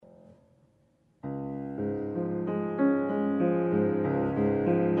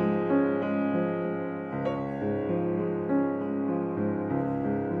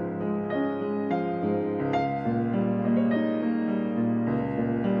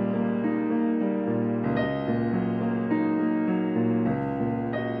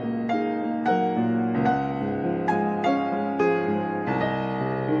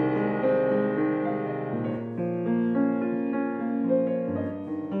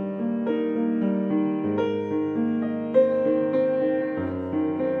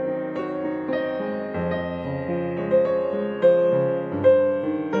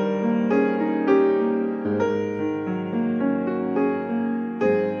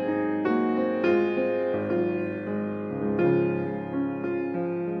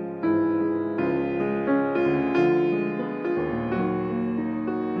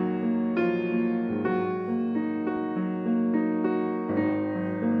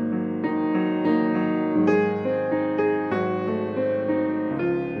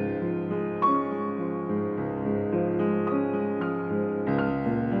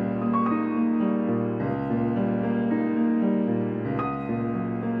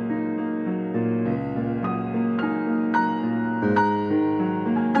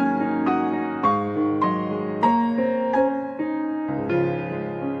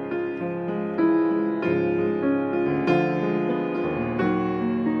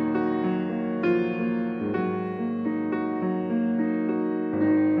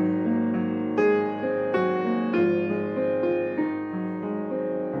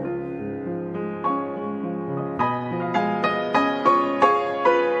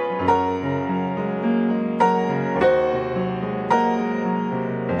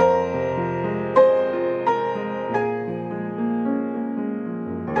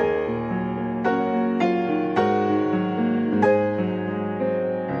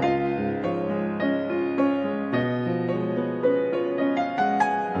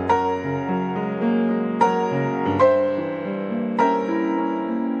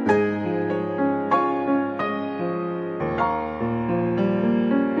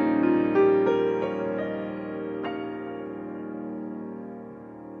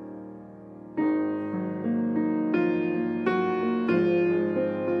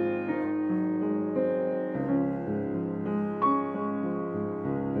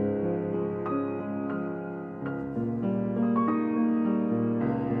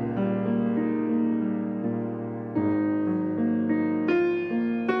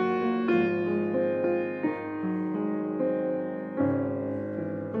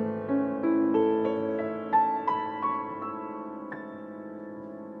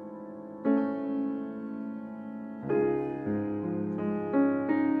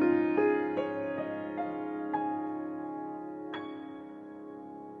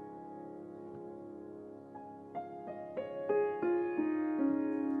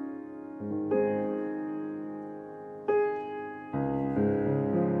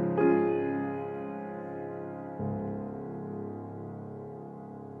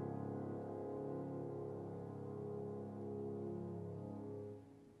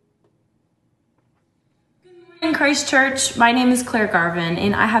In Christ Church, my name is Claire Garvin,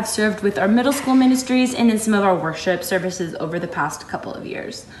 and I have served with our middle school ministries and in some of our worship services over the past couple of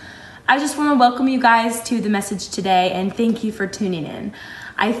years. I just want to welcome you guys to the message today and thank you for tuning in.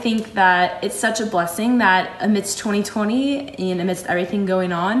 I think that it's such a blessing that amidst 2020 and amidst everything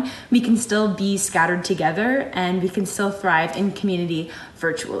going on, we can still be scattered together and we can still thrive in community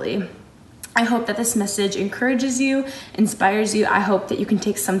virtually. I hope that this message encourages you, inspires you. I hope that you can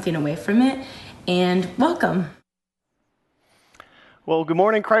take something away from it. And welcome. Well, good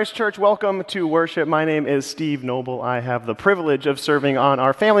morning, Christ Church. Welcome to worship. My name is Steve Noble. I have the privilege of serving on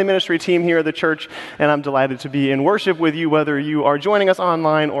our family ministry team here at the church, and I'm delighted to be in worship with you, whether you are joining us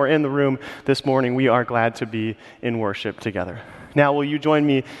online or in the room this morning. We are glad to be in worship together. Now, will you join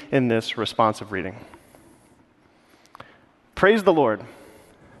me in this responsive reading? Praise the Lord.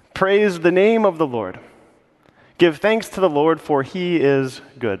 Praise the name of the Lord. Give thanks to the Lord, for he is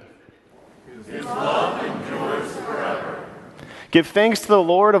good. His love endures forever. Give thanks to the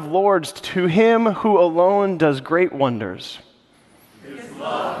Lord of Lords, to him who alone does great wonders. His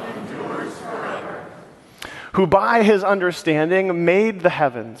love endures forever. Who by his understanding made the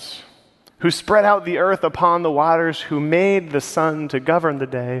heavens, who spread out the earth upon the waters, who made the sun to govern the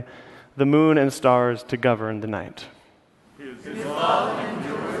day, the moon and stars to govern the night. His love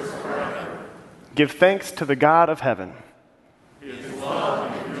endures forever. Give thanks to the God of heaven. His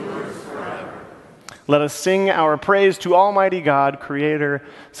love endures forever. Let us sing our praise to Almighty God, Creator,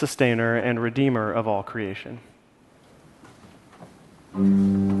 Sustainer, and Redeemer of all creation.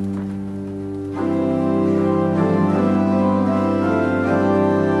 Hallelujah.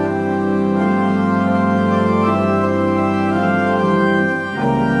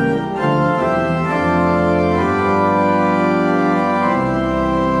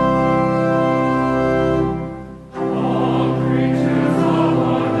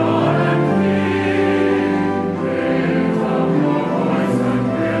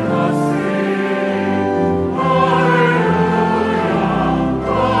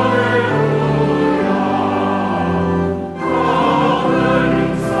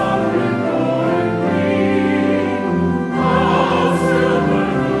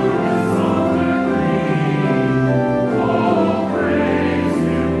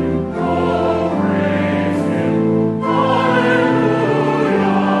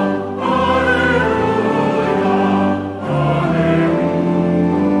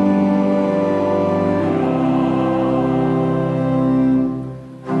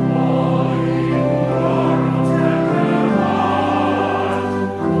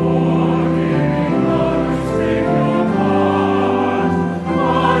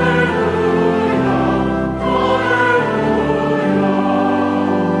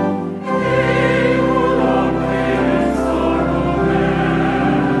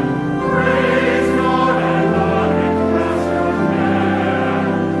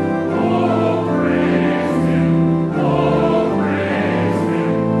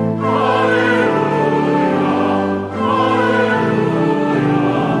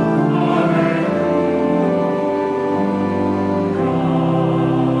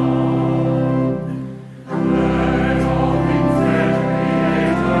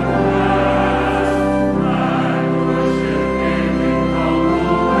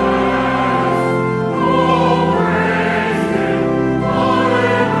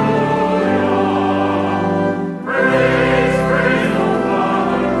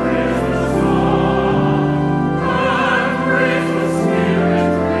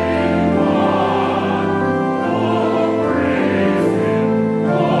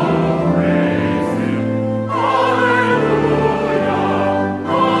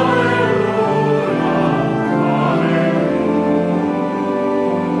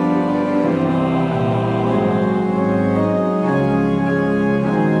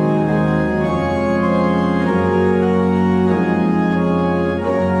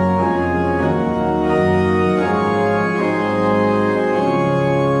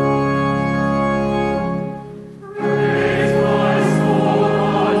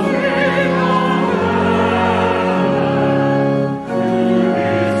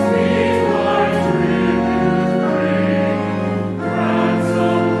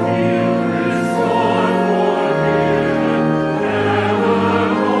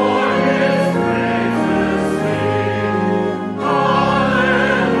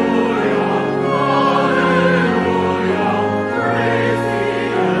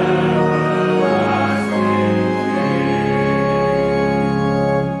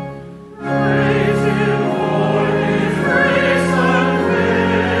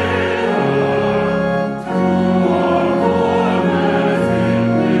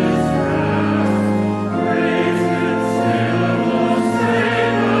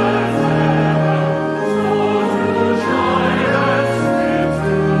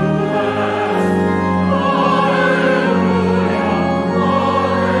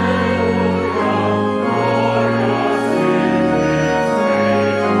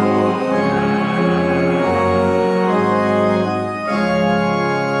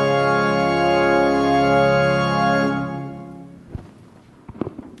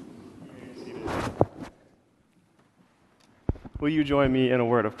 you join me in a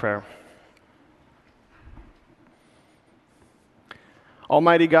word of prayer?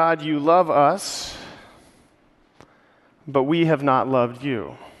 Almighty God, you love us, but we have not loved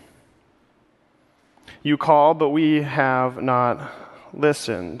you. You call, but we have not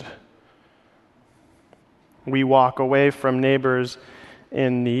listened. We walk away from neighbors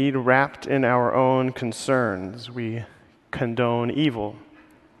in need, wrapped in our own concerns. We condone evil,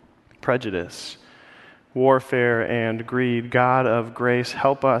 prejudice, warfare, and greed. God of grace,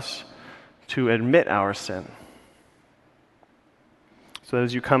 help us to admit our sin, so that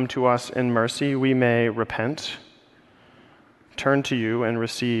as you come to us in mercy, we may repent, turn to you, and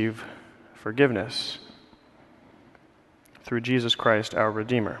receive forgiveness through Jesus Christ, our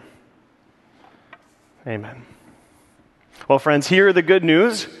Redeemer. Amen. Well, friends, hear the good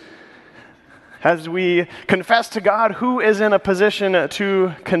news. As we confess to God, who is in a position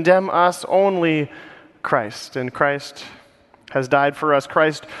to condemn us? Only Christ. And Christ has died for us.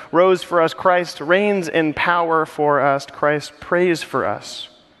 Christ rose for us. Christ reigns in power for us. Christ prays for us.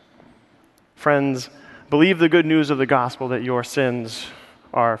 Friends, believe the good news of the gospel that your sins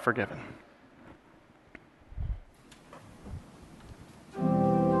are forgiven.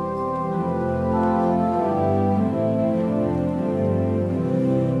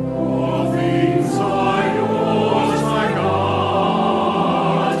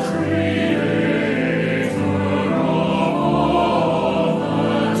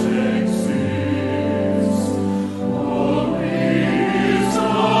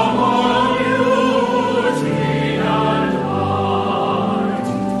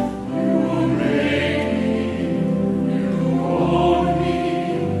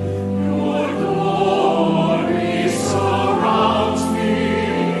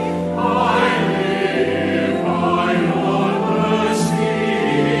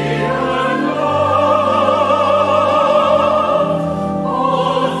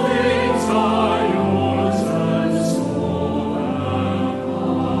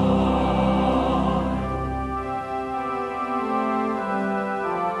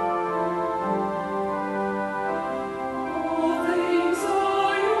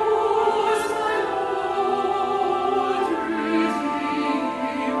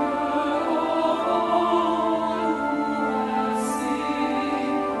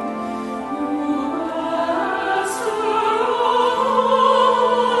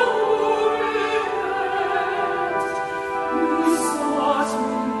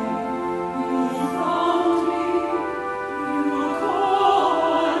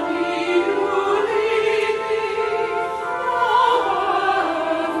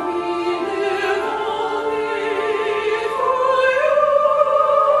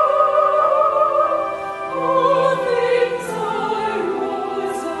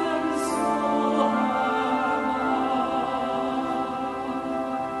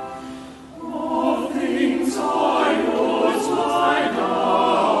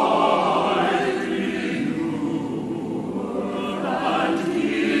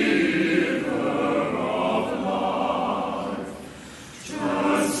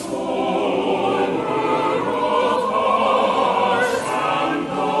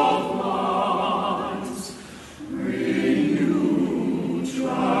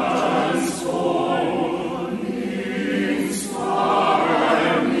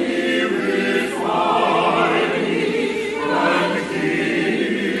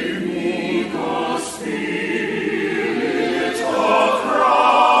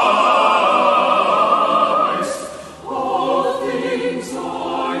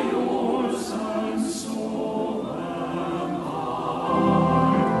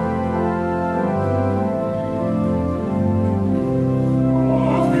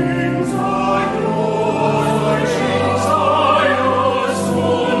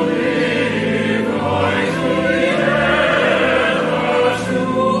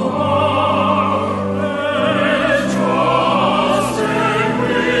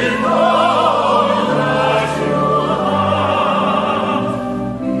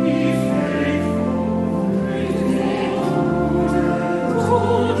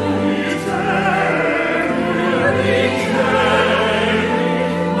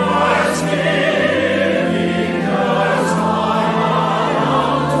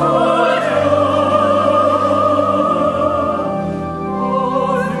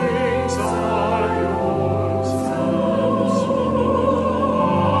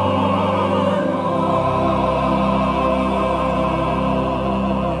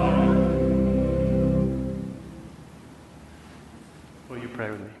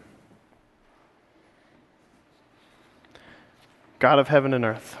 God of heaven and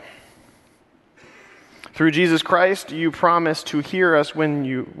earth, Through Jesus Christ, you promise to hear us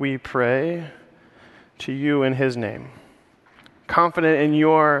when we pray to you in his name. Confident in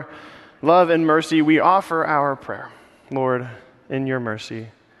your love and mercy, we offer our prayer. Lord, in your mercy,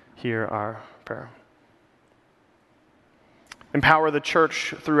 hear our prayer. Empower the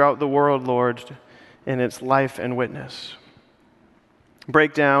church throughout the world, Lord, in its life and witness.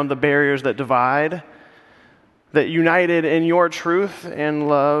 Break down the barriers that divide, that united in your truth and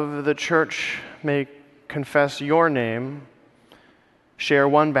love, the church may confess your name, share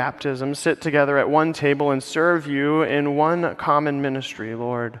one baptism, sit together at one table, and serve you in one common ministry.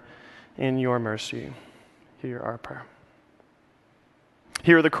 Lord, in your mercy, hear our prayer.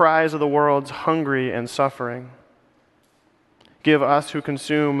 Hear the cries of the world's hungry and suffering. Give us who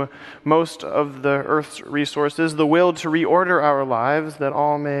consume most of the earth's resources the will to reorder our lives, that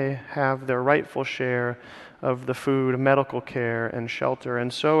all may have their rightful share of the food, medical care, and shelter,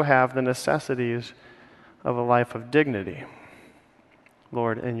 and so have the necessities of a life of dignity.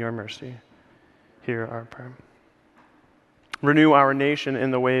 Lord, in your mercy, hear our prayer. Renew our nation in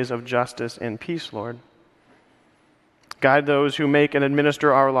the ways of justice and peace, Lord. Guide those who make and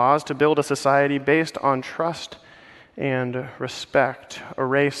administer our laws to build a society based on trust and respect.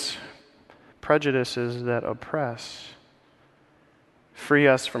 Erase prejudices that oppress. Free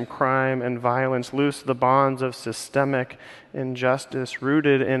us from crime and violence. Loose the bonds of systemic injustice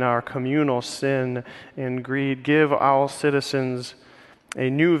rooted in our communal sin and greed. Give all citizens a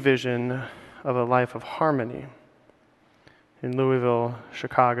new vision of a life of harmony in Louisville,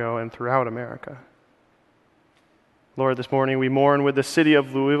 Chicago, and throughout America. Lord, this morning we mourn with the city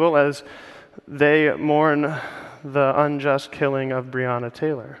of Louisville as they mourn the unjust killing of Breonna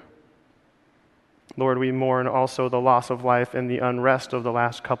Taylor. Lord, we mourn also the loss of life and the unrest of the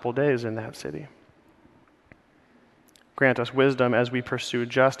last couple days in that city. Grant us wisdom as we pursue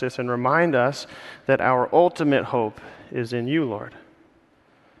justice and remind us that our ultimate hope is in you, Lord.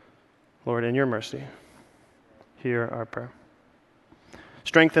 Lord, in your mercy, hear our prayer.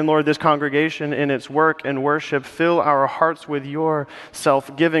 Strengthen, Lord, this congregation in its work and worship. Fill our hearts with your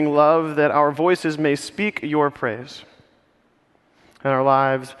self-giving love, that our voices may speak your praise, and our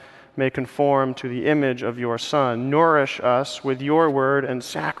lives may conform to the image of your Son. Nourish us with your word and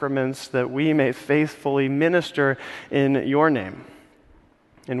sacraments, that we may faithfully minister in your name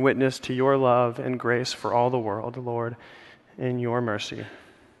and witness to your love and grace for all the world. Lord, in your mercy,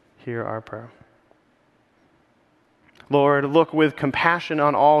 hear our prayer. Lord, look with compassion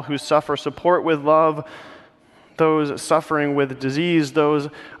on all who suffer. Support with love those suffering with disease, those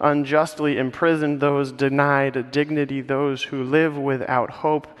unjustly imprisoned, those denied dignity, those who live without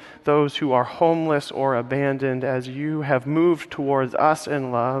hope, those who are homeless or abandoned. As you have moved towards us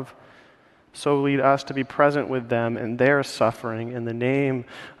in love, so lead us to be present with them in their suffering. In the name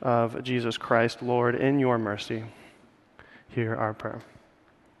of Jesus Christ, Lord, in your mercy, hear our prayer.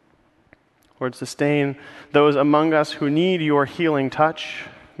 Lord, sustain those among us who need your healing touch.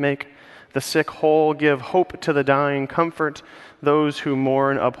 Make the sick whole. Give hope to the dying. Comfort those who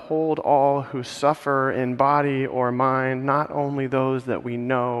mourn. Uphold all who suffer in body or mind, not only those that we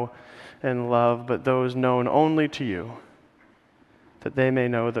know and love, but those known only to you, that they may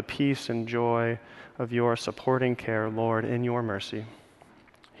know the peace and joy of your supporting care. Lord, in your mercy,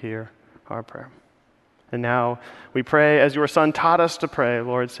 hear our prayer. And now we pray as your Son taught us to pray,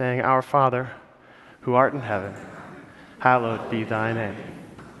 Lord, saying, Our Father, who art in heaven, hallowed be thy name.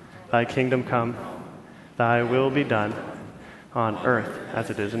 Thy kingdom come, thy will be done, on earth as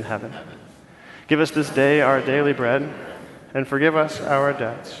it is in heaven. Give us this day our daily bread, and forgive us our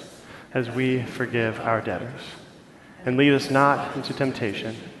debts, as we forgive our debtors. And lead us not into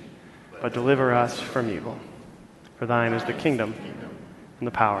temptation, but deliver us from evil. For thine is the kingdom, and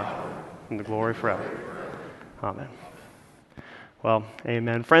the power, and the glory forever. Amen. Well,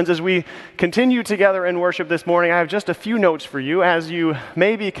 amen. Friends, as we continue together in worship this morning, I have just a few notes for you. As you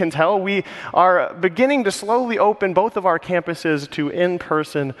maybe can tell, we are beginning to slowly open both of our campuses to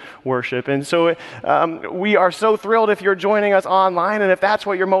in-person worship. And so we are so thrilled if you're joining us online, and if that's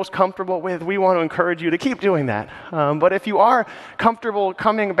what you're most comfortable with, we want to encourage you to keep doing that. But if you are comfortable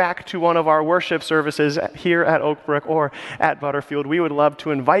coming back to one of our worship services here at Oak Brook or at Butterfield, we would love to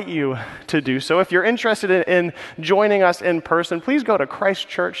invite you to do so. If you're interested in joining us in person, please go to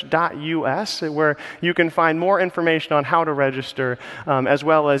christchurch.us, where you can find more information on how to register, as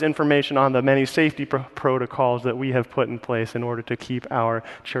well as information on the many safety protocols that we have put in place in order to keep our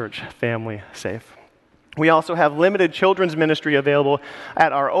church family safe. We also have limited children's ministry available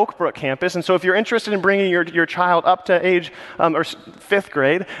at our Oak Brook campus. And so if you're interested in bringing your child up to age or fifth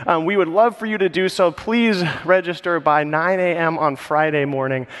grade, we would love for you to do so. Please register by 9 a.m. on Friday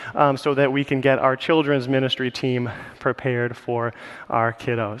morning so that we can get our children's ministry team prepared for our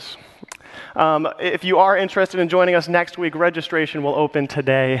kiddos. If you are interested in joining us next week, registration will open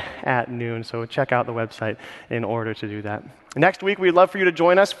today at noon. So check out the website in order to do that. Next week, we'd love for you to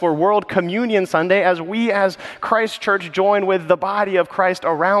join us for World Communion Sunday as we as Christ Church join with the body of Christ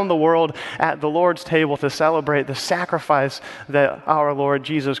around the world at the Lord's table to celebrate the sacrifice that our Lord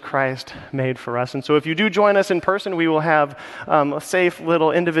Jesus Christ made for us. And so if you do join us in person, we will have safe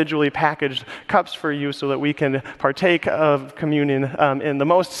little individually packaged cups for you so that we can partake of communion in the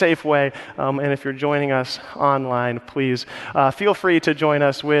most safe way. And if you're joining us online, please feel free to join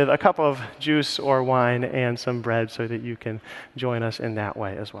us with a cup of juice or wine and some bread so that you can join us in that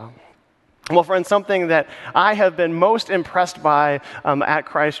way as well. Well, friends, something that I have been most impressed by at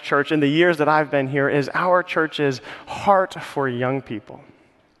Christ Church in the years that I've been here is our church's heart for young people.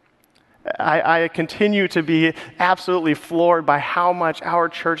 I continue to be absolutely floored by how much our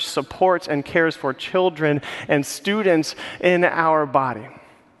church supports and cares for children and students in our body.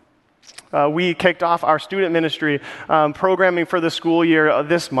 We kicked off our student ministry programming for the school year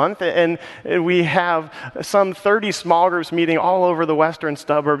this month, and we have some 30 small groups meeting all over the western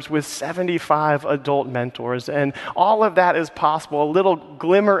suburbs with 75 adult mentors. And all of that is possible. A little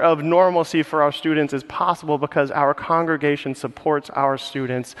glimmer of normalcy for our students is possible because our congregation supports our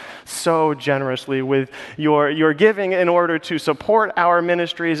students so generously with your giving in order to support our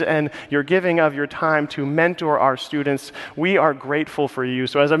ministries and your giving of your time to mentor our students. We are grateful for you.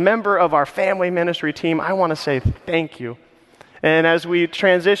 So as a member of our family ministry team, I want to say thank you. And as we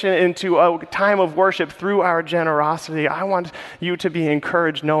transition into a time of worship through our generosity, I want you to be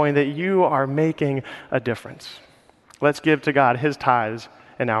encouraged knowing that you are making a difference. Let's give to God his tithes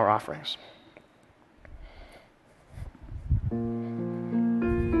and our offerings.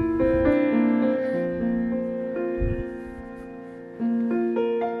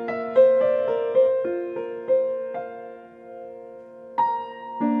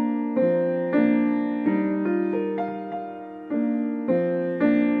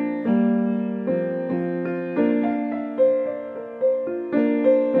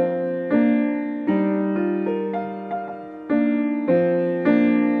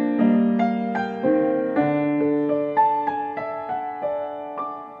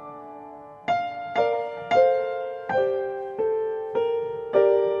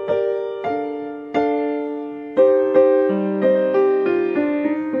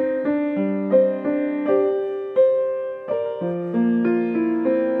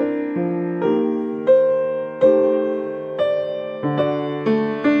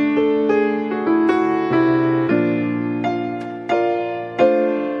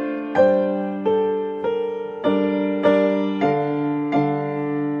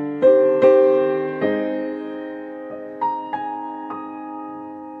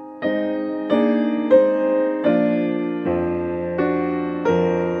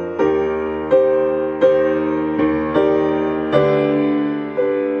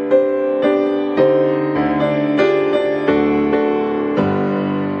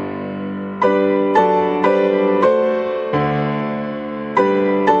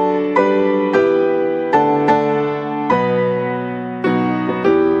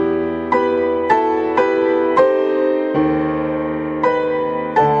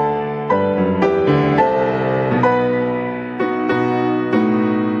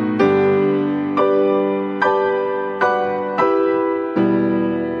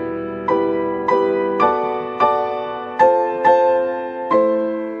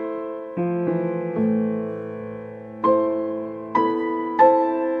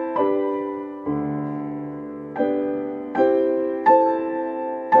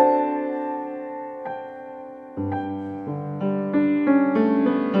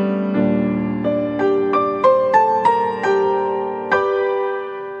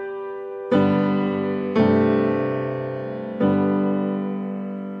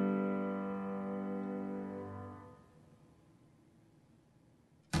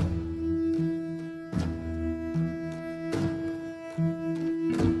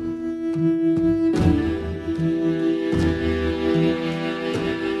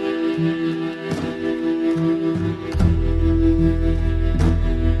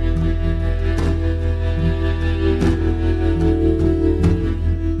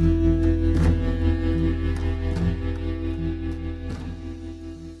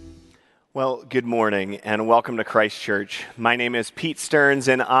 Well, good morning and welcome to Christ Church. My name is Pete Stearns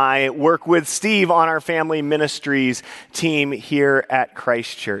and I work with Steve on our family ministries team here at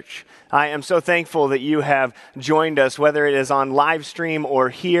Christ Church. I am so thankful that you have joined us, whether it is on live stream or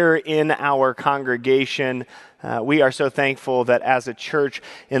here in our congregation. We are so thankful that as a church,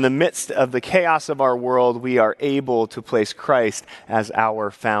 in the midst of the chaos of our world, we are able to place Christ as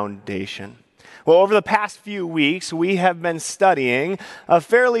our foundation. Well, over the past few weeks, we have been studying a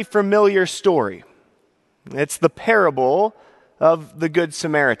fairly familiar story. It's the parable of the Good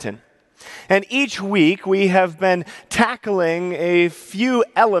Samaritan. And each week, we have been tackling a few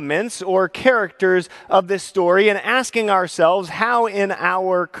elements or characters of this story and asking ourselves how in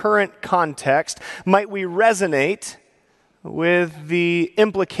our current context might we resonate with the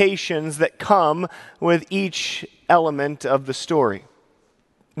implications that come with each element of the story.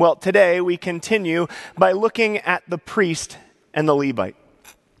 Well, today we continue by looking at the priest and the Levite.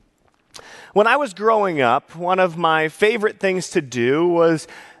 When I was growing up, one of my favorite things to do was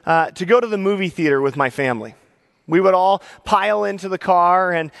to go to the movie theater with my family. We would all pile into the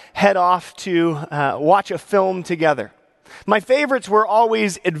car and head off to watch a film together. My favorites were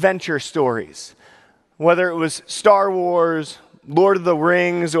always adventure stories, whether it was Star Wars, Lord of the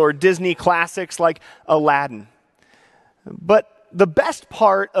Rings, or Disney classics like Aladdin. But the best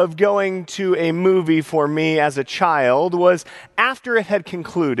part of going to a movie for me as a child was after it had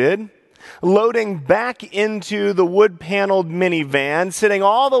concluded, loading back into the wood-paneled minivan, sitting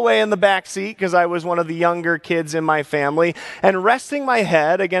all the way in the back seat because I was one of the younger kids in my family, and resting my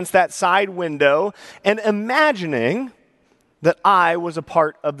head against that side window and imagining that I was a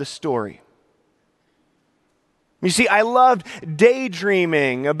part of the story. You see, I loved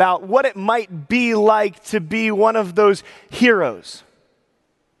daydreaming about what it might be like to be one of those heroes.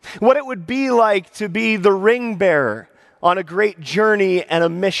 What it would be like to be the ring bearer on a great journey and a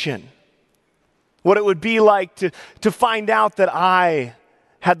mission. What it would be like to find out that I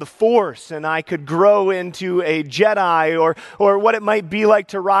had the Force and I could grow into a Jedi, or what it might be like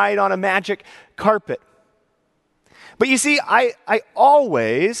to ride on a magic carpet. But you see, I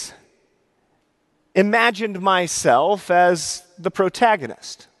always imagined myself as the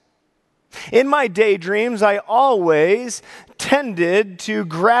protagonist. In my daydreams, I always tended to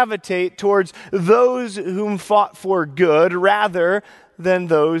gravitate towards those whom fought for good rather than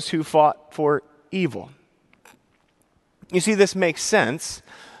those who fought for evil. You see, this makes sense,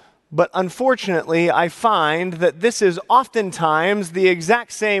 but unfortunately, I find that this is oftentimes the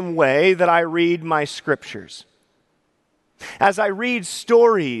exact same way that I read my scriptures. As I read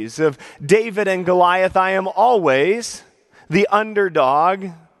stories of David and Goliath, I am always the underdog,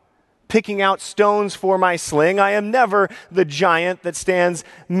 picking out stones for my sling. I am never the giant that stands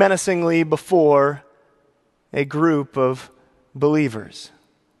menacingly before a group of believers.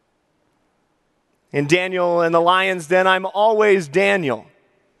 In Daniel and the lion's den, I'm always Daniel,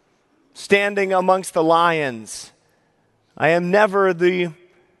 standing amongst the lions. I am never the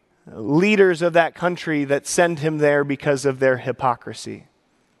leaders of that country that send him there because of their hypocrisy.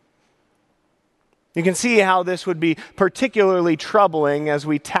 You can see how this would be particularly troubling as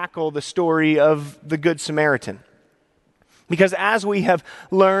we tackle the story of the Good Samaritan. Because as we have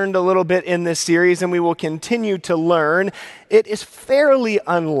learned a little bit in this series, and we will continue to learn, it is fairly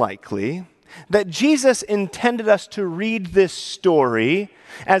unlikely that Jesus intended us to read this story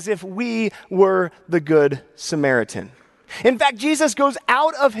as if we were the Good Samaritan. In fact, Jesus goes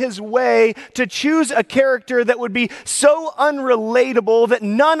out of his way to choose a character that would be so unrelatable that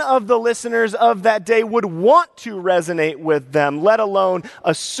none of the listeners of that day would want to resonate with them, let alone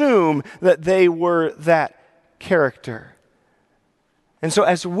assume that they were that character. And so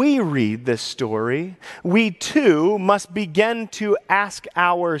as we read this story, we too must begin to ask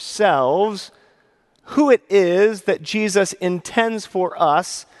ourselves who it is that Jesus intends for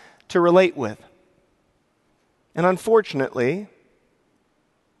us to relate with. And unfortunately,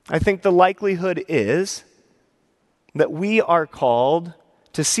 I think the likelihood is that we are called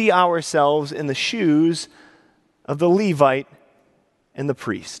to see ourselves in the shoes of the Levite and the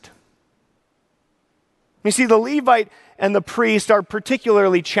priest. You see, the Levite and the priest are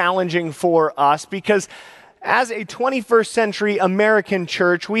particularly challenging for us because as a 21st century American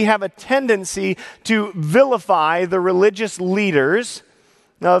church, we have a tendency to vilify the religious leaders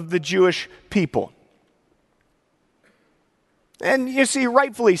of the Jewish people. And you see,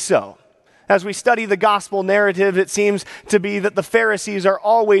 rightfully so. As we study the gospel narrative, it seems to be that the Pharisees are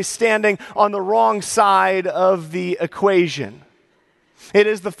always standing on the wrong side of the equation. It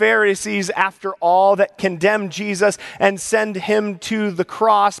is the Pharisees, after all, that condemn Jesus and send him to the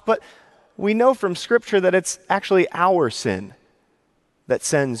cross. But we know from Scripture that it's actually our sin that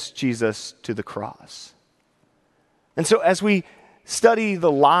sends Jesus to the cross. And so as we study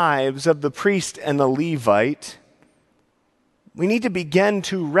the lives of the priest and the Levite, we need to begin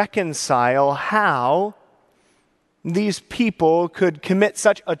to reconcile how these people could commit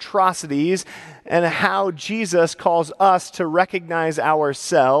such atrocities and how Jesus calls us to recognize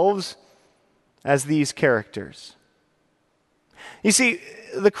ourselves as these characters. You see,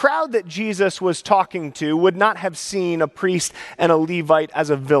 the crowd that Jesus was talking to would not have seen a priest and a Levite as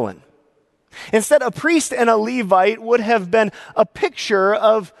a villain. Instead, a priest and a Levite would have been a picture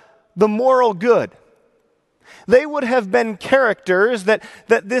of the moral good. They would have been characters that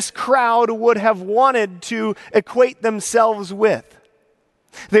this crowd would have wanted to equate themselves with.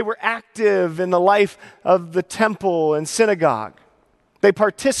 They were active in the life of the temple and synagogue. They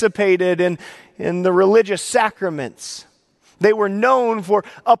participated in the religious sacraments. They were known for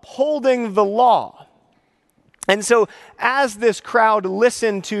upholding the law. And so as this crowd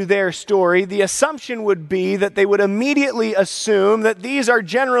listened to their story, the assumption would be that they would immediately assume that these are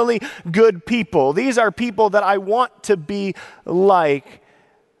generally good people. These are people that I want to be like,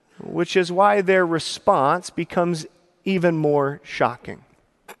 which is why their response becomes even more shocking.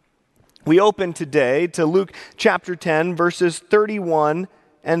 We open today to Luke chapter 10, verses 31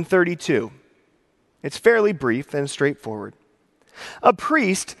 and 32. It's fairly brief and straightforward. A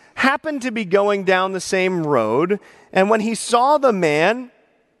priest happened to be going down the same road, and when he saw the man,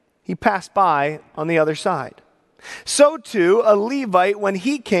 he passed by on the other side. So too, a Levite, when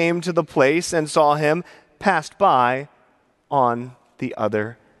he came to the place and saw him, passed by on the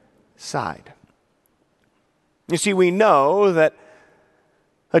other side. You see, we know that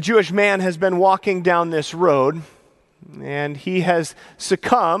a Jewish man has been walking down this road, and he has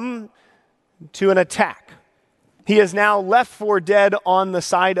succumbed to an attack. He is now left for dead on the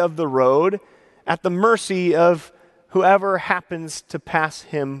side of the road at the mercy of whoever happens to pass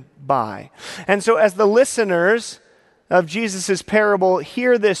him by. And so as the listeners of Jesus' parable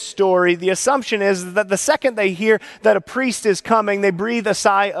hear this story, the assumption is that the second they hear that a priest is coming, they breathe a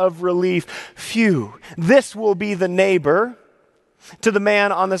sigh of relief. Phew, this will be the neighbor to the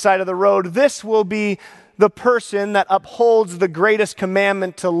man on the side of the road. This will be the person that upholds the greatest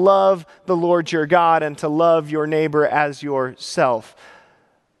commandment to love the Lord your God and to love your neighbor as yourself.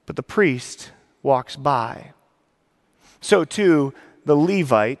 But the priest walks by. So too, the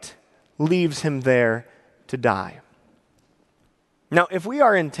Levite leaves him there to die. Now, if we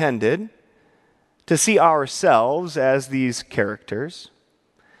are intended to see ourselves as these characters,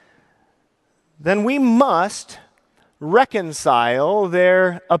 then we must reconcile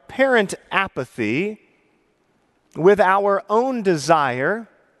their apparent apathy with our own desire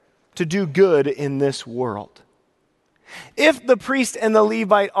to do good in this world. If the priest and the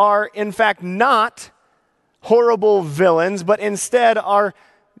Levite are, in fact, not horrible villains, but instead are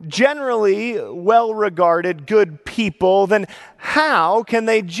generally well-regarded good people, then how can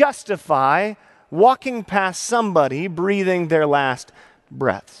they justify walking past somebody breathing their last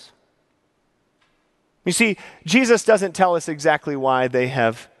breaths? You see, Jesus doesn't tell us exactly why they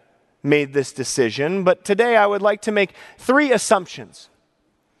have made this decision, but today I would like to make three assumptions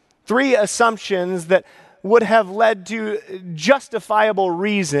that would have led to justifiable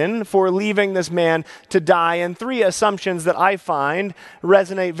reason for leaving this man to die, and three assumptions that I find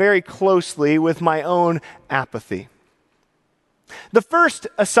resonate very closely with my own apathy. The first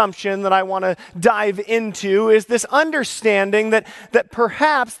assumption that I want to dive into is this understanding that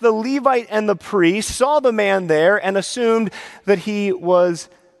perhaps the Levite and the priest saw the man there and assumed that he was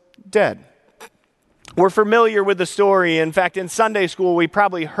dead. We're familiar with the story. In fact, in Sunday school, we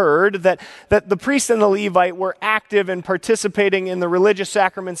probably heard that the priest and the Levite were active in participating in the religious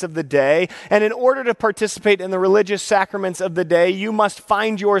sacraments of the day. And in order to participate in the religious sacraments of the day, you must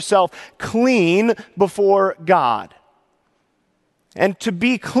find yourself clean before God. And to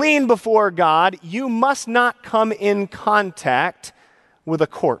be clean before God, you must not come in contact with a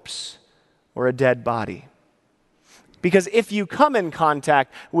corpse or a dead body. Because if you come in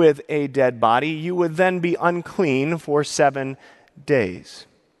contact with a dead body, you would then be unclean for 7 days.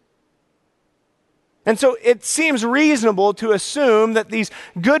 And so it seems reasonable to assume that these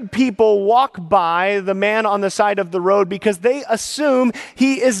good people walk by the man on the side of the road because they assume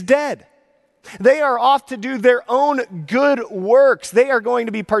he is dead. They are off to do their own good works. They are going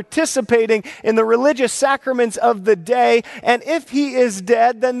to be participating in the religious sacraments of the day. And if he is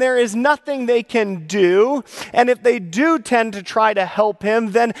dead, then there is nothing they can do. And if they do tend to try to help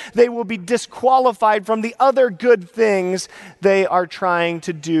him, then they will be disqualified from the other good things they are trying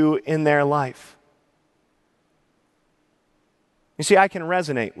to do in their life. You see, I can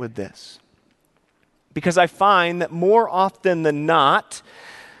resonate with this. because I find that more often than not,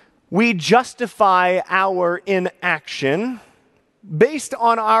 we justify our inaction based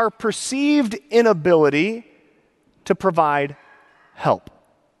on our perceived inability to provide help.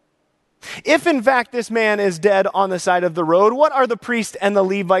 If in fact this man is dead on the side of the road, what are the priest and the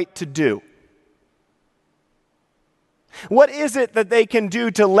Levite to do? What is it that they can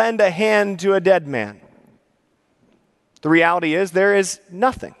do to lend a hand to a dead man? The reality is there is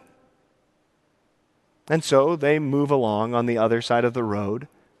nothing. And so they move along on the other side of the road,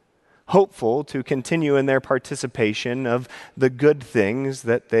 hopeful to continue in their participation of the good things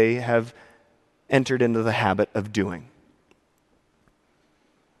that they have entered into the habit of doing.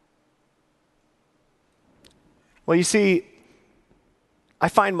 Well, you see, I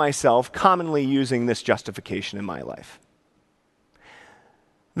find myself commonly using this justification in my life.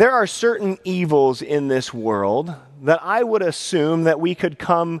 There are certain evils in this world that I would assume that we could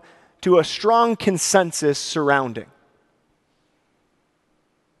come to a strong consensus surrounding.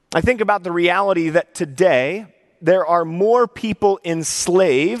 I think about the reality that today there are more people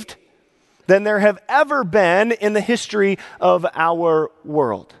enslaved than there have ever been in the history of our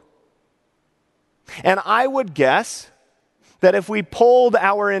world. And I would guess that if we polled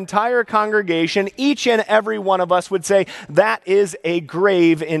our entire congregation, each and every one of us would say that is a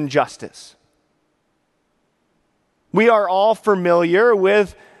grave injustice. We are all familiar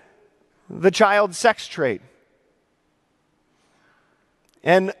with the child sex trade,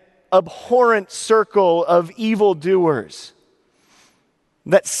 an abhorrent circle of evildoers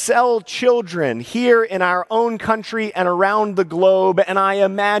that sell children here in our own country and around the globe, and I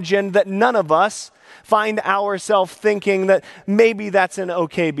imagine that none of us find ourselves thinking that maybe that's an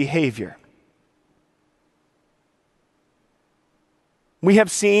okay behavior. We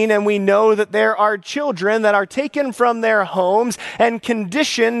have seen and we know that there are children that are taken from their homes and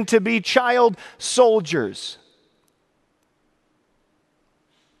conditioned to be child soldiers.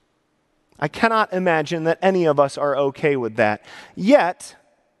 I cannot imagine that any of us are okay with that. Yet,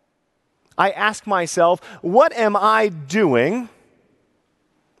 I ask myself, what am I doing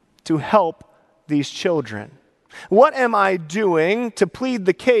to help these children? What am I doing to plead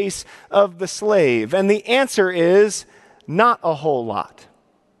the case of the slave? And the answer is not a whole lot.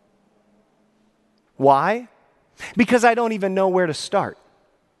 Why? Because I don't even know where to start.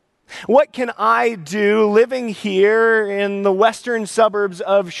 What can I do living here in the western suburbs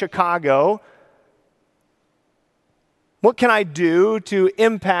of Chicago? What can I do to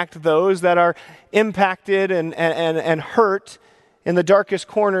impact those that are impacted and hurt in the darkest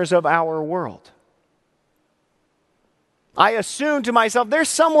corners of our world? I assume to myself, there's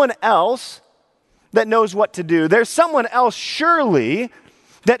someone else that knows what to do. There's someone else, surely,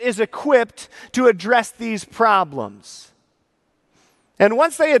 that is equipped to address these problems. And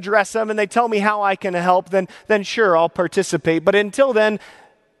once they address them and they tell me how I can help, then sure, I'll participate. But until then,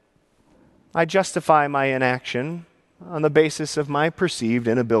 I justify my inaction on the basis of my perceived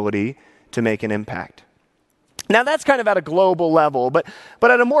inability to make an impact. Now, that's kind of at a global level, but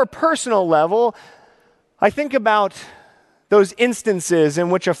at a more personal level, I think about those instances in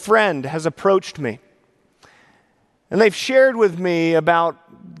which a friend has approached me and they've shared with me about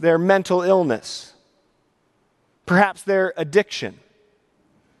their mental illness, perhaps their addiction,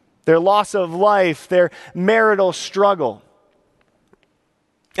 their loss of life, their marital struggle.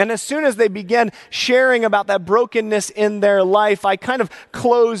 And as soon as they began sharing about that brokenness in their life, I kind of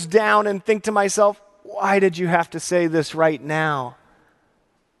close down and think to myself, why did you have to say this right now?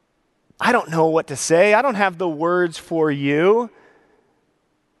 I don't know what to say. I don't have the words for you.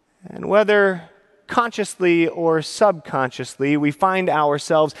 And whether consciously or subconsciously, we find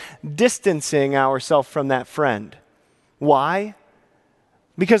ourselves distancing ourselves from that friend. Why?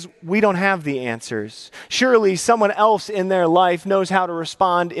 Because we don't have the answers. Surely someone else in their life knows how to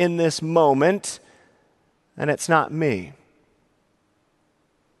respond in this moment, and it's not me.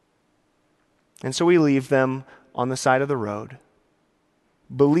 And so we leave them on the side of the road,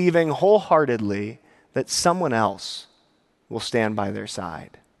 believing wholeheartedly that someone else will stand by their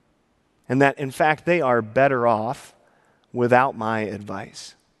side, and that, in fact, they are better off without my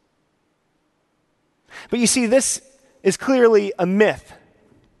advice. But you see, this is clearly a myth,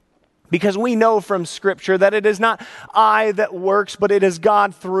 because we know from Scripture that it is not I that works, but it is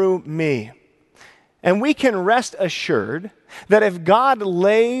God through me. And we can rest assured that if God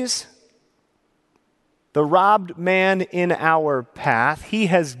lays the robbed man in our path, he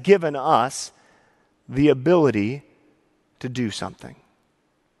has given us the ability to do something.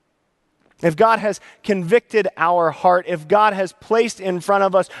 If God has convicted our heart, if God has placed in front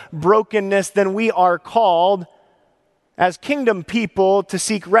of us brokenness, then we are called as kingdom people to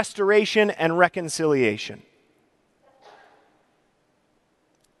seek restoration and reconciliation.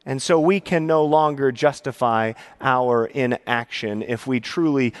 And so we can no longer justify our inaction if we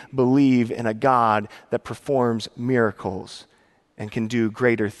truly believe in a God that performs miracles and can do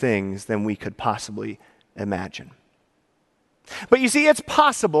greater things than we could possibly imagine. But you see, it's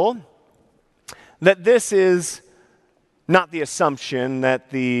possible that this is not the assumption that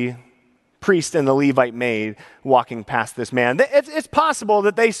the priest and the Levite made walking past this man. It's possible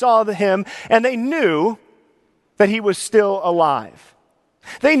that they saw him and they knew that he was still alive.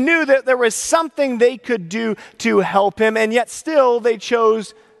 They knew that there was something they could do to help him, and yet still they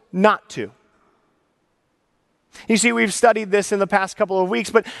chose not to. You see, we've studied this in the past couple of weeks,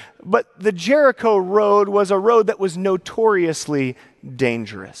 but the Jericho road was a road that was notoriously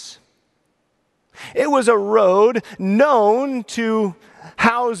dangerous. It was a road known to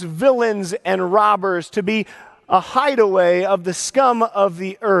house villains and robbers, to be a hideaway of the scum of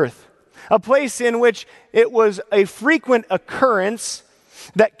the earth, a place in which it was a frequent occurrence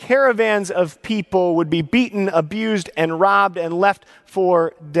that caravans of people would be beaten, abused, and robbed and left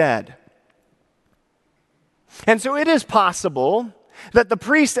for dead. And so it is possible that the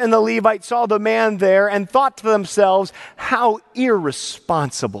priest and the Levite saw the man there and thought to themselves, how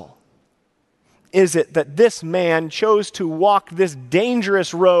irresponsible is it that this man chose to walk this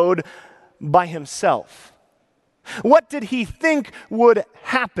dangerous road by himself? What did he think would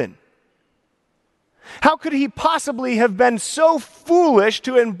happen? How could he possibly have been so foolish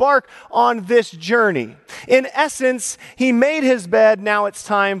to embark on this journey? In essence, he made his bed, now it's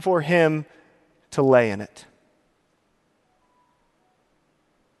time for him to lay in it.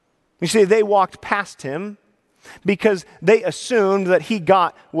 You see, they walked past him because they assumed that he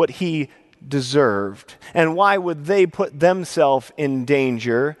got what he deserved. And why would they put themselves in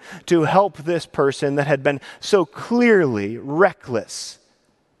danger to help this person that had been so clearly reckless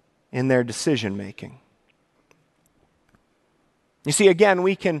in their decision making? You see, again,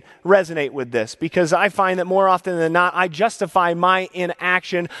 we can resonate with this because I find that more often than not, I justify my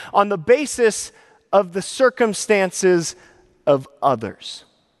inaction on the basis of the circumstances of others.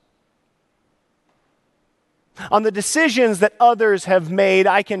 On the decisions that others have made,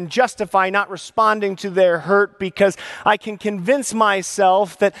 I can justify not responding to their hurt because I can convince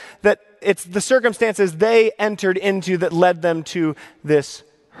myself that it's the circumstances they entered into that led them to this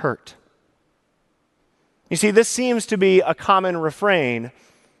hurt. You see, this seems to be a common refrain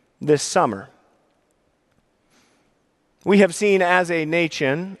this summer. We have seen as a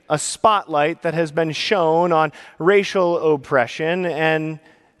nation a spotlight that has been shown on racial oppression and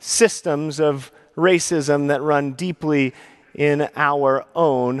systems of racism that run deeply in our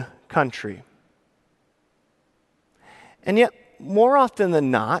own country. And yet, more often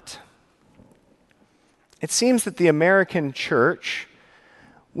than not, it seems that the American church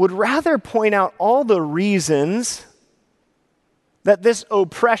would rather point out all the reasons that this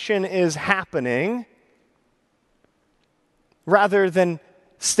oppression is happening rather than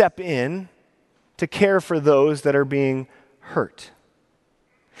step in to care for those that are being hurt.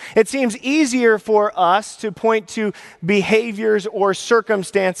 It seems easier for us to point to behaviors or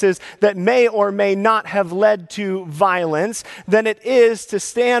circumstances that may or may not have led to violence than it is to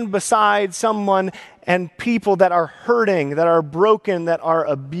stand beside someone and people that are hurting, that are broken, that are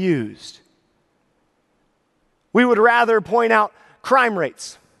abused. We would rather point out crime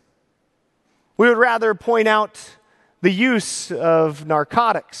rates. We would rather point out the use of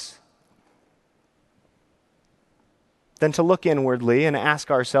narcotics than to look inwardly and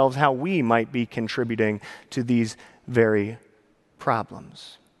ask ourselves how we might be contributing to these very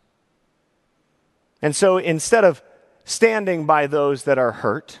problems. And so instead of standing by those that are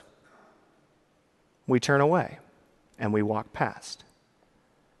hurt, we turn away and we walk past.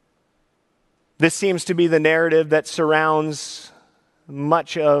 This seems to be the narrative that surrounds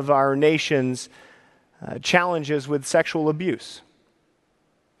much of our nation's challenges with sexual abuse.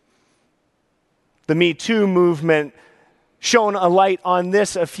 The Me Too movement shone a light on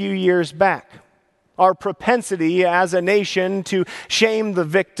this a few years back. Our propensity as a nation to shame the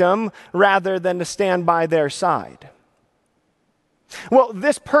victim rather than to stand by their side. Well,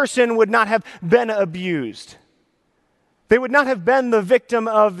 this person would not have been abused. They would not have been the victim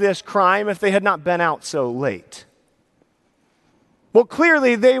of this crime if they had not been out so late. Well,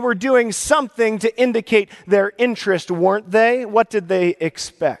 clearly they were doing something to indicate their interest, weren't they? What did they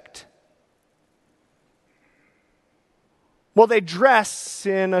expect? Well, they dress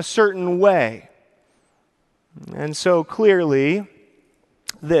in a certain way. And so clearly,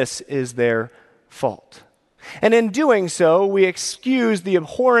 this is their fault. And in doing so, we excuse the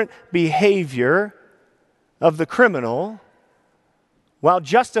abhorrent behavior of the criminal while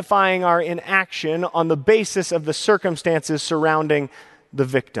justifying our inaction on the basis of the circumstances surrounding the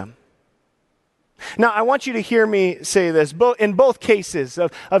victim. Now, I want you to hear me say this. In both cases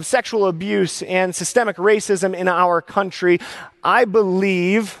of sexual abuse and systemic racism in our country, I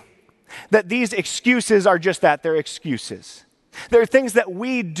believe that these excuses are just that, they're excuses. They're things that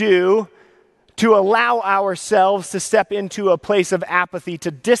we do to allow ourselves to step into a place of apathy,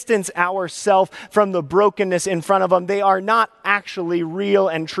 to distance ourselves from the brokenness in front of them. They are not actually real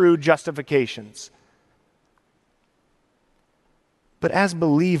and true justifications. But as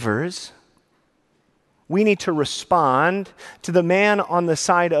believers, we need to respond to the man on the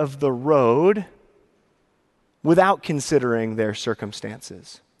side of the road without considering their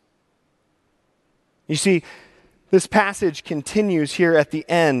circumstances. You see, this passage continues here at the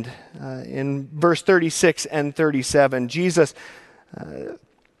end in verse 36 and 37. Jesus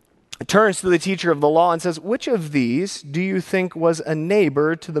turns to the teacher of the law and says, "Which of these do you think was a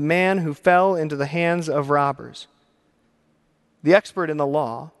neighbor to the man who fell into the hands of robbers?" The expert in the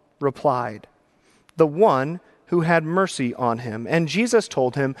law replied, "The one who had mercy on him." And Jesus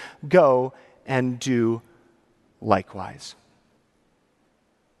told him, "Go and do likewise."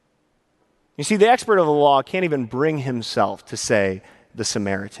 You see, the expert of the law can't even bring himself to say the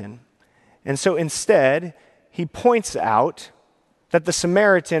Samaritan. And so instead, he points out that the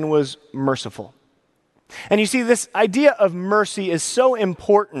Samaritan was merciful. And you see, this idea of mercy is so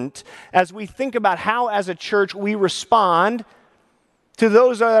important as we think about how, as a church, we respond to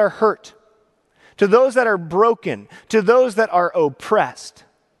those that are hurt, to those that are broken, to those that are oppressed.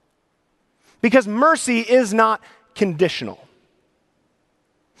 Because mercy is not conditional.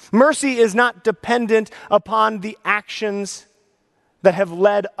 Mercy is not dependent upon the actions that have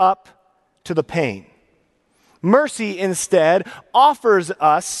led up to the pain. Mercy instead offers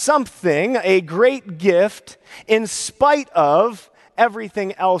us something, a great gift, in spite of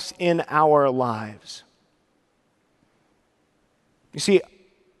everything else in our lives. You see,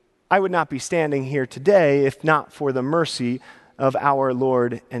 I would not be standing here today if not for the mercy of our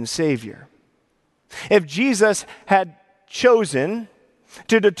Lord and Savior. If Jesus had chosen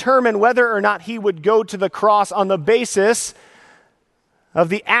to determine whether or not he would go to the cross on the basis of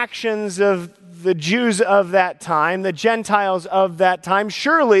the actions of the Jews of that time, the Gentiles of that time,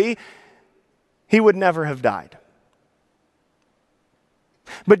 surely he would never have died.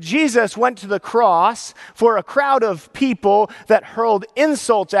 But Jesus went to the cross for a crowd of people that hurled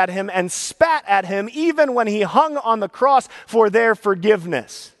insults at him and spat at him even when he hung on the cross for their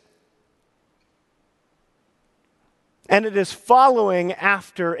forgiveness. And it is following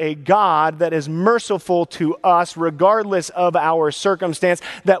after a God that is merciful to us regardless of our circumstance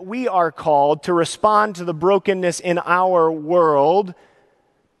that we are called to respond to the brokenness in our world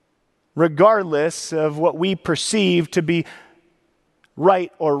regardless of what we perceive to be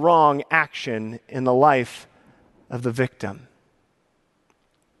right or wrong action in the life of the victim.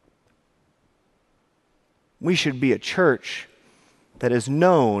 We should be a church that is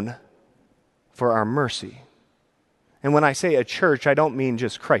known for our mercy. And when I say a church, I don't mean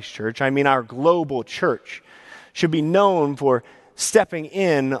just Christ Church. I mean our global church should be known for stepping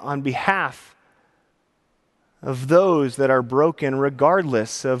in on behalf of those that are broken,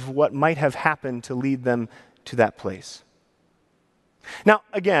 regardless of what might have happened to lead them to that place. Now,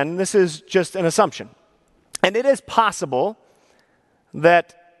 again, this is just an assumption. And it is possible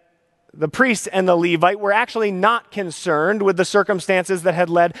that the priest and the Levite were actually not concerned with the circumstances that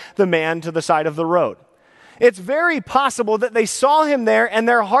had led the man to the side of the road. It's very possible that they saw him there and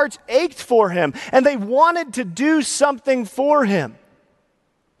their hearts ached for him and they wanted to do something for him.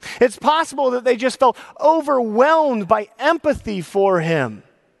 It's possible that they just felt overwhelmed by empathy for him,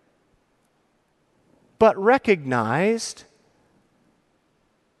 but recognized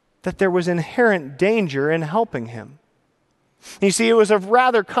that there was inherent danger in helping him. You see, it was a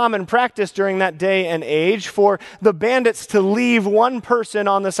rather common practice during that day and age for the bandits to leave one person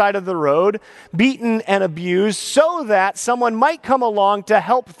on the side of the road, beaten and abused, so that someone might come along to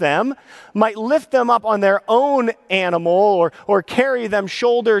help them, might lift them up on their own animal or carry them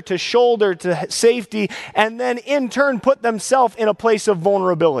shoulder to safety, and then in turn put themselves in a place of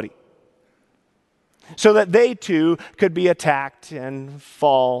vulnerability so that they too could be attacked and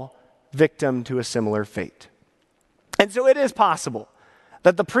fall victim to a similar fate. And so it is possible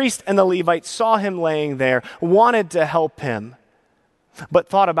that the priest and the Levite saw him laying there, wanted to help him, but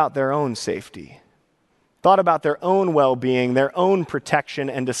thought about their own safety, thought about their own well-being, their own protection,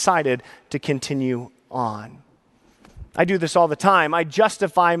 and decided to continue on. I do this all the time. I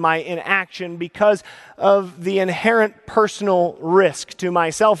justify my inaction because of the inherent personal risk to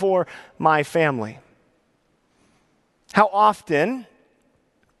myself or my family. How often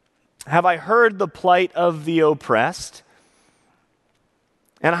have I heard the plight of the oppressed,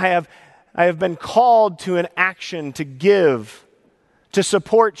 and I have been called to an action to give, to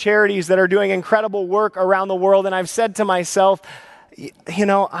support charities that are doing incredible work around the world, and I've said to myself,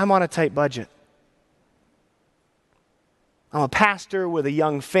 I'm on a tight budget. I'm a pastor with a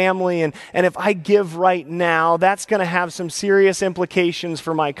young family, and if I give right now, that's going to have some serious implications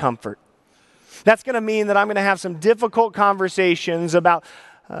for my comfort. That's going to mean that I'm going to have some difficult conversations about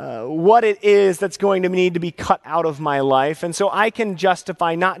what it is that's going to need to be cut out of my life. And so I can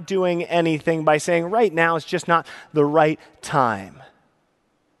justify not doing anything by saying, right now it's just not the right time.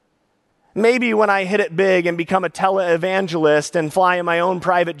 Maybe when I hit it big and become a televangelist and fly in my own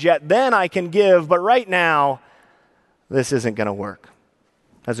private jet, then I can give. But right now, this isn't going to work.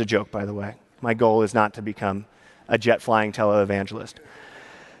 That's a joke, by the way. My goal is not to become a jet-flying televangelist.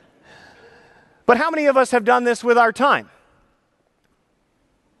 But how many of us have done this with our time?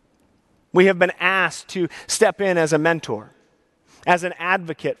 We have been asked to step in as a mentor, as an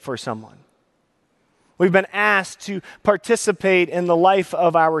advocate for someone. We've been asked to participate in the life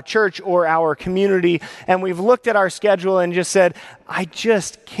of our church or our community, and we've looked at our schedule and just said, I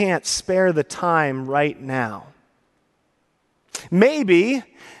just can't spare the time right now. Maybe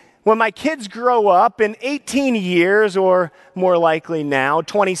when my kids grow up in 18 years, or more likely now,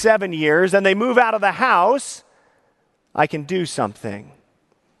 27 years, and they move out of the house, I can do something.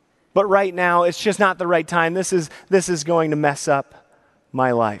 But right now, it's just not the right time. This is going to mess up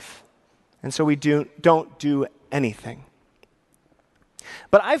my life. And so we don't do anything.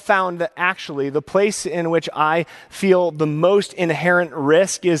 But I've found that actually the place in which I feel the most inherent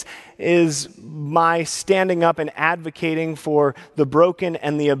risk is my standing up and advocating for the broken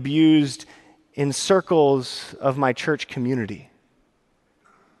and the abused in circles of my church community.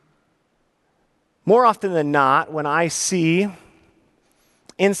 More often than not, when I see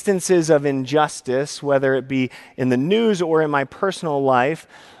instances of injustice, whether it be in the news or in my personal life,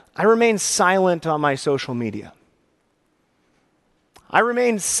 I remain silent on my social media. I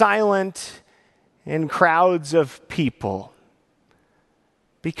remain silent in crowds of people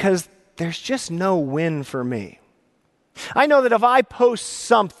because there's just no win for me. I know that if I post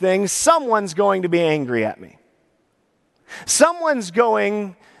something, someone's going to be angry at me. Someone's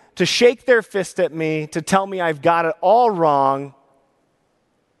going to shake their fist at me to tell me I've got it all wrong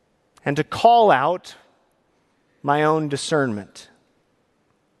and to call out my own discernment.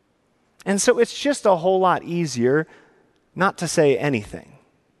 And so it's just a whole lot easier not to say anything.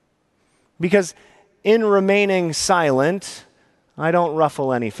 Because in remaining silent, I don't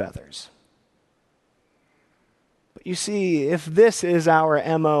ruffle any feathers. But you see, if this is our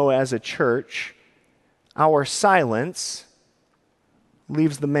MO as a church, our silence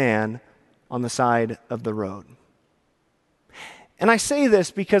leaves the man on the side of the road. And I say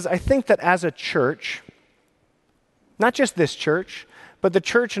this because I think that as a church, not just this church, but the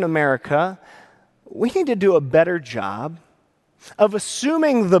church in America, we need to do a better job of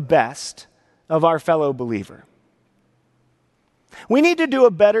assuming the best of our fellow believer. We need to do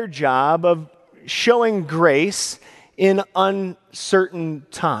a better job of showing grace in uncertain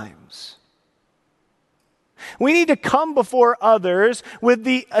times. We need to come before others with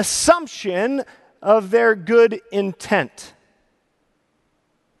the assumption of their good intent.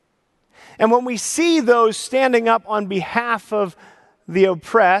 And when we see those standing up on behalf of the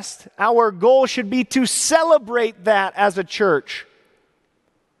oppressed, our goal should be to celebrate that as a church,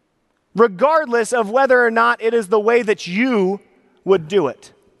 regardless of whether or not it is the way that you would do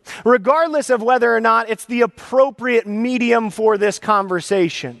it, regardless of whether or not it's the appropriate medium for this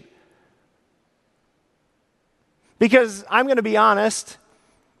conversation. Because I'm going to be honest,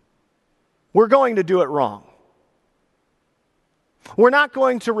 we're going to do it wrong. We're not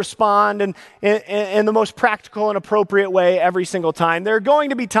going to respond in the most practical and appropriate way every single time. There are going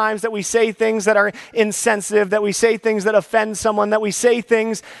to be times that we say things that are insensitive, that we say things that offend someone, that we say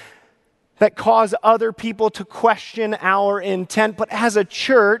things that cause other people to question our intent. But as a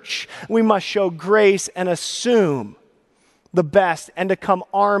church, we must show grace and assume the best and to come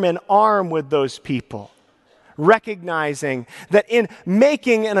arm in arm with those people, recognizing that in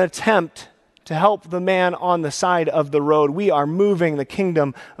making an attempt to help the man on the side of the road, we are moving the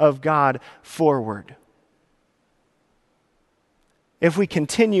kingdom of God forward. If we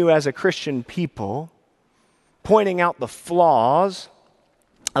continue as a Christian people pointing out the flaws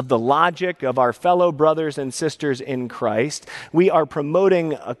of the logic of our fellow brothers and sisters in Christ, we are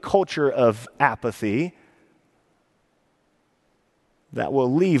promoting a culture of apathy that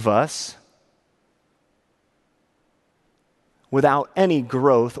will leave us without any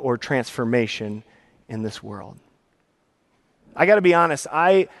growth or transformation in this world. I got to be honest,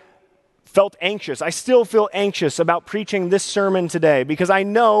 I felt anxious. I still feel anxious about preaching this sermon today because I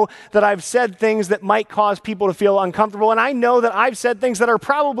know that I've said things that might cause people to feel uncomfortable, and I know that I've said things that are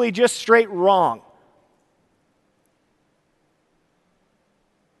probably just straight wrong.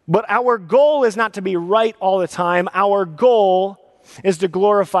 But our goal is not to be right all the time. Our goal is to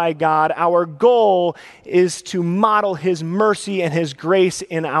glorify God. Our goal is to model His mercy and His grace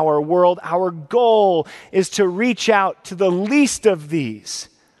in our world. Our goal is to reach out to the least of these,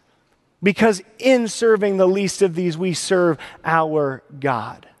 because in serving the least of these, we serve our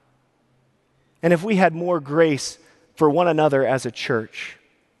God. And if we had more grace for one another as a church,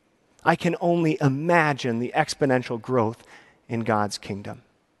 I can only imagine the exponential growth in God's kingdom.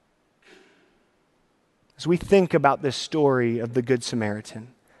 As we think about this story of the Good Samaritan,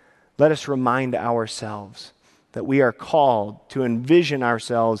 let us remind ourselves that we are called to envision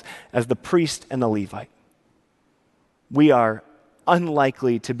ourselves as the priest and the Levite. We are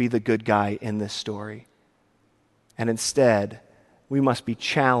unlikely to be the good guy in this story. And instead, we must be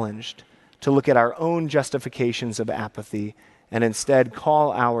challenged to look at our own justifications of apathy and instead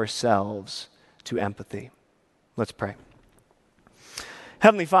call ourselves to empathy. Let's pray.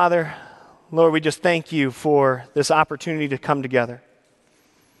 Heavenly Father, Lord, we just thank you for this opportunity to come together.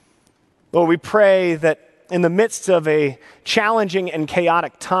 Lord, we pray that in the midst of a challenging and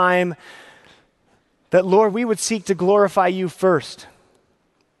chaotic time, that, Lord, we would seek to glorify you first.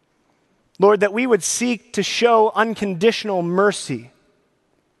 Lord, that we would seek to show unconditional mercy.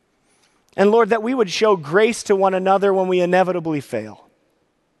 And, Lord, that we would show grace to one another when we inevitably fail.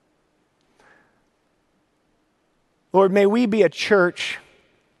 Lord, may we be a church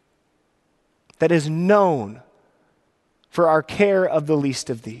that is known for our care of the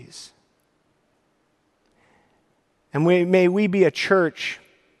least of these. And may we be a church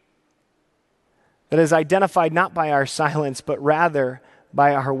that is identified not by our silence, but rather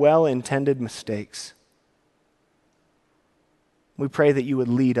by our well-intended mistakes. We pray that you would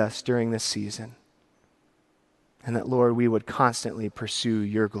lead us during this season, and that, Lord, we would constantly pursue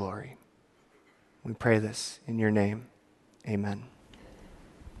your glory. We pray this in your name. Amen.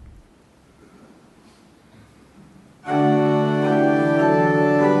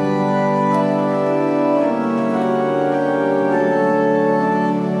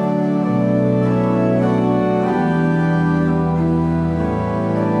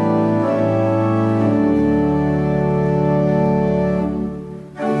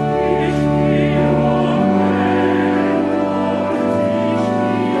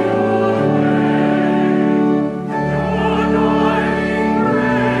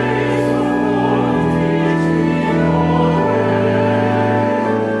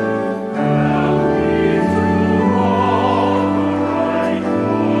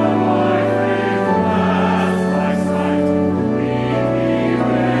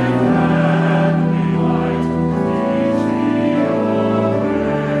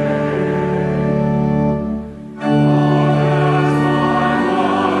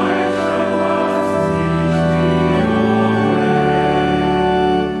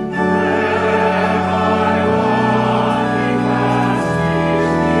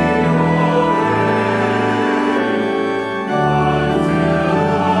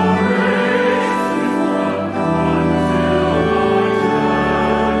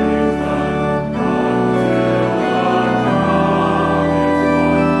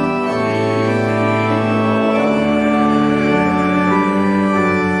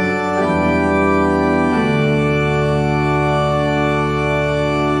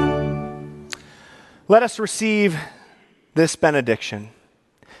 Let us receive this benediction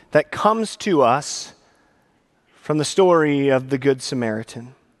that comes to us from the story of the Good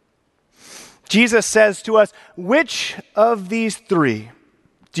Samaritan. Jesus says to us, "Which of these three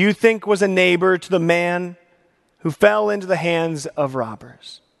do you think was a neighbor to the man who fell into the hands of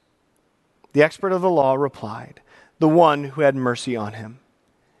robbers?" The expert of the law replied, "The one who had mercy on him."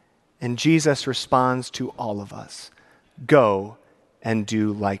 And Jesus responds to all of us, "Go and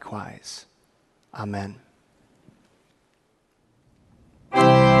do likewise." Amen.